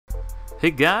Hey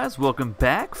guys, welcome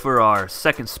back for our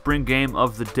second spring game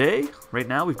of the day. Right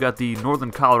now we've got the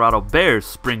Northern Colorado Bears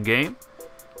spring game.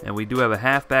 And we do have a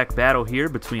halfback battle here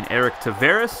between Eric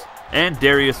Tavares and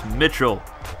Darius Mitchell.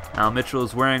 Now Mitchell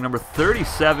is wearing number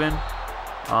 37.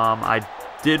 I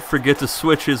did forget to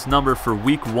switch his number for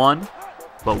week 1.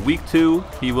 But week 2,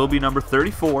 he will be number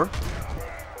 34.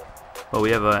 But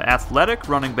we have an athletic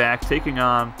running back taking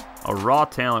on a raw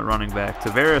talent running back.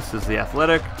 Tavares is the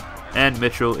athletic, and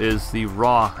Mitchell is the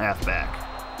raw halfback.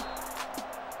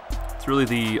 It's really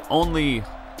the only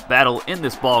battle in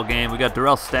this ball game. We got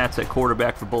Darrell Stats at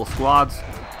quarterback for both squads.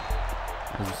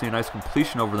 As you see, a nice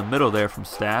completion over the middle there from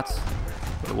Stats.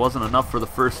 But it wasn't enough for the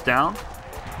first down.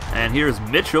 And here's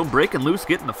Mitchell breaking loose,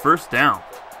 getting the first down.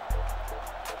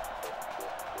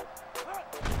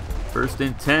 First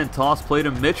and 10, toss play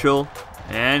to Mitchell.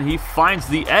 And he finds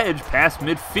the edge past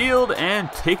midfield and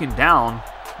taken down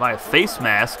by a face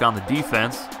mask on the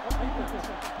defense.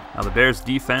 Now the Bears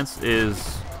defense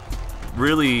is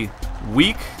really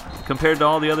weak compared to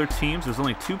all the other teams. There's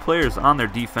only 2 players on their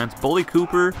defense. Bully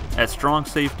Cooper at strong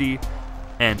safety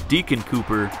and Deacon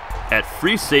Cooper at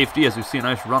free safety, as we see a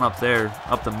nice run up there,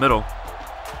 up the middle.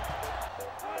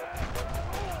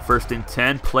 First and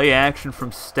 10, play action from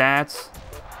Stats.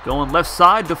 Going left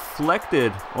side,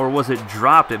 deflected, or was it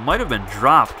dropped? It might have been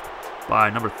dropped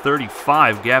by number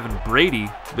 35, Gavin Brady,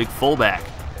 big fullback.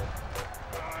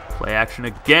 Play action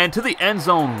again to the end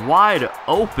zone, wide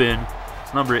open.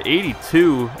 It's number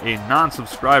 82, a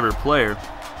non-subscriber player.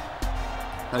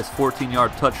 Nice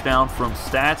 14-yard touchdown from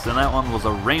Stats, and that one was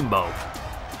a rainbow.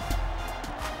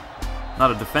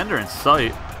 Not a defender in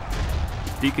sight.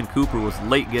 Deacon Cooper was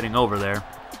late getting over there.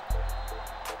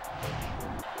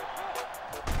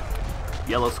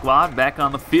 Yellow squad back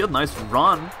on the field. Nice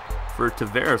run for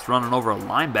Tavares, running over a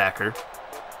linebacker.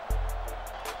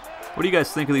 What do you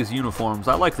guys think of these uniforms?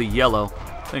 I like the yellow.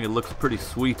 I think it looks pretty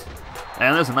sweet.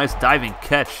 And there's a nice diving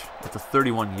catch at the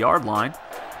 31-yard line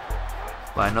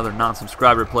by another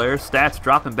non-subscriber player. Stats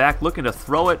dropping back, looking to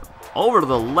throw it over to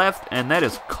the left, and that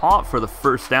is caught for the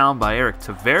first down by Eric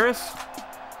Tavares.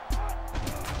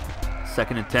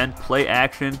 Second and 10, play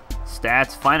action.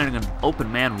 Stats finding an open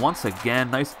man once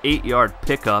again. Nice 8-yard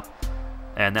pickup.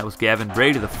 And that was Gavin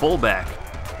Brady, the fullback,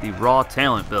 the raw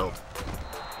talent build.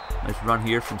 Nice run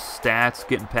here from Stats,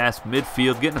 getting past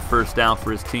midfield, getting a first down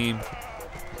for his team.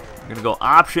 Going to go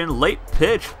option, late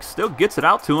pitch, still gets it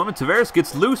out to him, and Tavares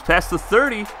gets loose past the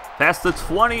 30, past the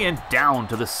 20, and down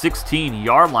to the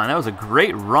 16-yard line. That was a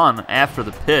great run after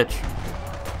the pitch.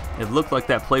 It looked like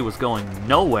that play was going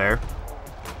nowhere.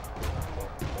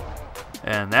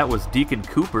 And that was Deacon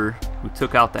Cooper who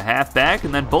took out the halfback,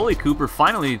 and then Bully Cooper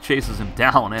finally chases him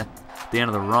down at the end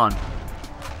of the run.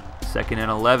 Second and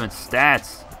 11,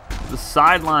 Stats. The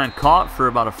sideline caught for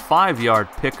about a 5-yard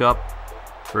pickup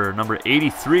for number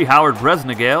 83, Howard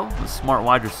Bresnagale, the smart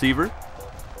wide receiver.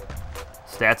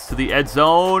 Stats to the end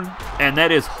zone, and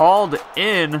that is hauled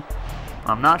in.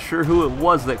 I'm not sure who it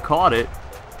was that caught it,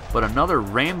 but another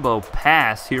rainbow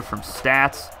pass here from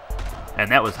Stats. And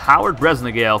that was Howard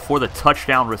Bresnagale for the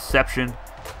touchdown reception.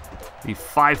 The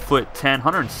 5'10",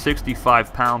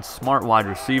 165-pound smart wide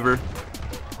receiver.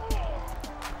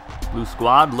 Blue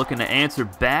squad looking to answer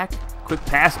back. Quick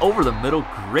pass over the middle.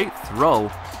 Great throw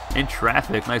in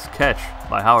traffic. Nice catch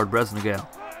by Howard Bresnagale.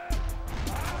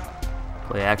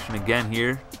 Play action again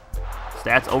here.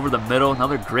 Stats over the middle.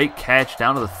 Another great catch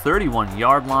down to the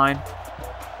 31-yard line.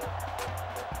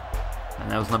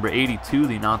 And that was number 82,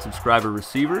 the non-subscriber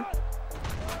receiver.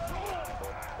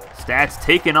 Stats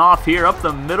taking off here up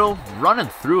the middle, running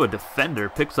through a defender,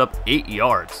 picks up 8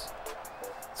 yards.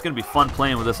 It's going to be fun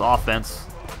playing with this offense.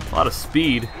 A lot of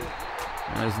speed.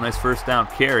 And there's a nice first down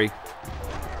carry.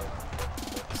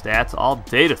 Stats all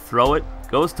day to throw it.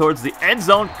 Goes towards the end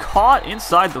zone, caught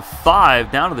inside the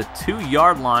 5, down to the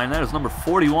 2-yard line. That is number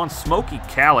 41, Smokey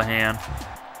Callahan.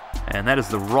 And that is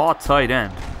the raw tight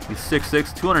end. He's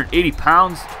 6'6", 280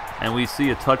 pounds. And we see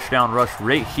a touchdown rush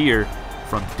right here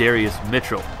from Darius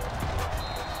Mitchell.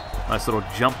 Nice little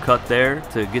jump cut there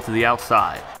to get to the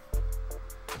outside.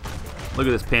 Look at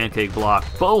this pancake block.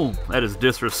 Boom! That is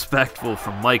disrespectful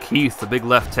from Mike Heath, the big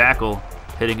left tackle,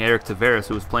 hitting Eric Tavares,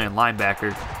 who was playing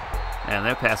linebacker. And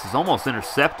that pass is almost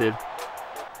intercepted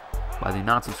by the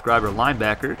non-subscriber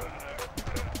linebacker.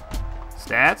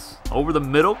 Stats over the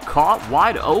middle, caught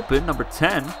wide open, number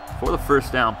 10 for the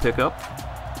first down pickup.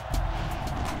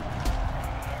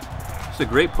 Just a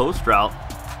great post route.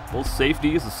 Both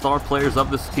safeties, the star players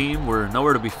of this team, were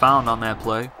nowhere to be found on that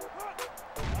play.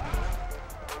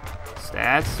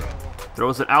 Stats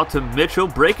throws it out to Mitchell,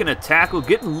 breaking a tackle,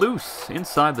 getting loose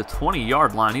inside the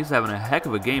 20-yard line. He's having a heck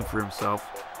of a game for himself.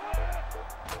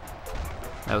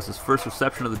 That was his first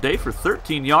reception of the day for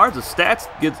 13 yards. The stats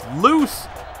gets loose,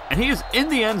 and he is in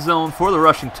the end zone for the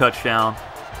rushing touchdown.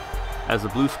 As the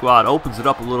blue squad opens it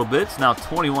up a little bit, it's now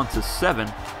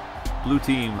 21-7. Blue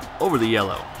team over the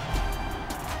yellow.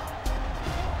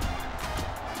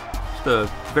 Just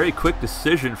a very quick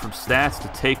decision from Stats to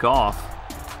take off.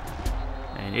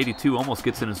 And 82 almost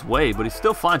gets in his way, but he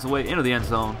still finds a way into the end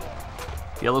zone.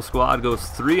 Yellow squad goes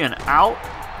 3 and out.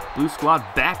 Blue squad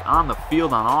back on the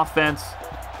field on offense.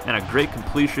 And a great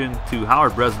completion to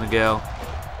Howard Bresnagale.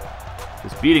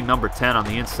 Just beating number 10 on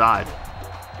the inside.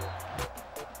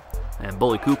 And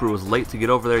Bully Cooper was late to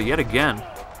get over there yet again.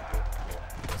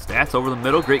 Stats over the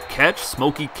middle. Great catch.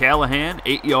 Smokey Callahan,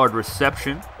 8-yard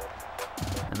reception.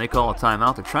 And they call a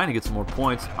timeout. They're trying to get some more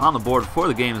points on the board before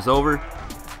the game is over.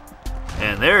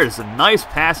 And there's a nice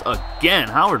pass again.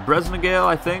 Howard Bresnagale,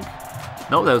 I think.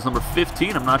 No, that was number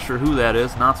 15. I'm not sure who that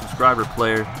is. Non-subscriber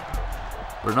player.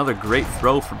 But another great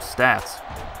throw from Stats.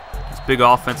 This big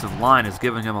offensive line is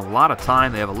giving him a lot of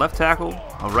time. They have a left tackle,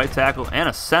 a right tackle, and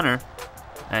a center.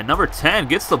 And number 10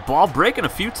 gets the ball, breaking a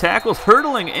few tackles,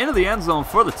 hurtling into the end zone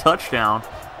for the touchdown.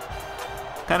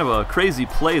 Kind of a crazy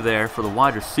play there for the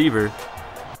wide receiver.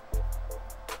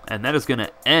 And that is going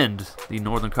to end the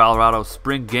Northern Colorado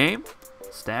spring game.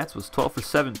 Stats was 12 for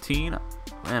 17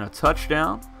 and a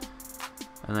touchdown.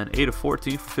 And then 8 of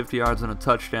 14 for 50 yards and a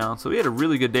touchdown. So he had a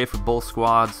really good day for both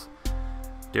squads.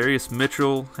 Darius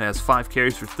Mitchell has 5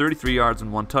 carries for 33 yards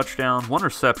and 1 touchdown, 1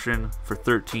 reception for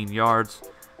 13 yards.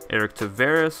 Eric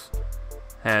Taveras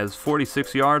has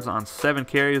 46 yards on 7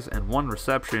 carries and 1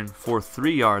 reception for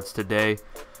 3 yards today.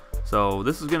 So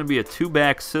this is going to be a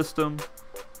 2-back system.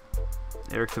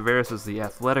 Eric Taveras is the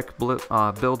athletic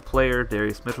build player.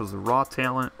 Darius Mitchell is the raw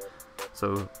talent.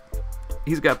 So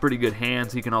he's got pretty good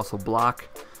hands. He can also block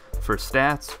for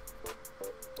Stats.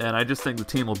 And I just think the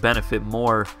team will benefit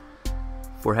more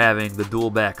for having the dual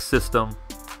back system,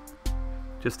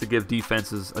 just to give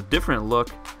defenses a different look.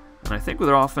 And I think with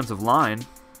our offensive line,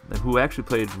 who actually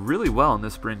played really well in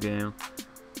this spring game,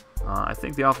 I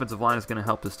think the offensive line is going to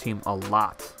help this team a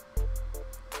lot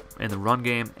in the run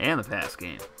game and the pass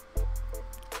game.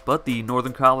 But the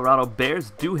Northern Colorado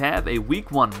Bears do have a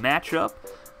Week 1 matchup.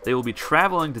 They will be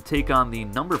traveling to take on the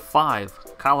number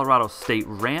 5 Colorado State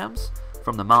Rams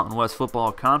from the Mountain West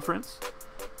Football Conference.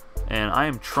 And I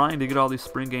am trying to get all these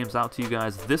spring games out to you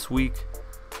guys this week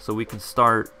so we can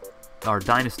start our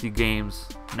Dynasty games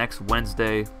next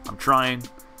Wednesday. I'm trying.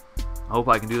 I hope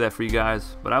I can do that for you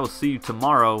guys. But I will see you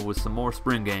tomorrow with some more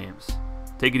spring games.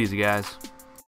 Take it easy, guys.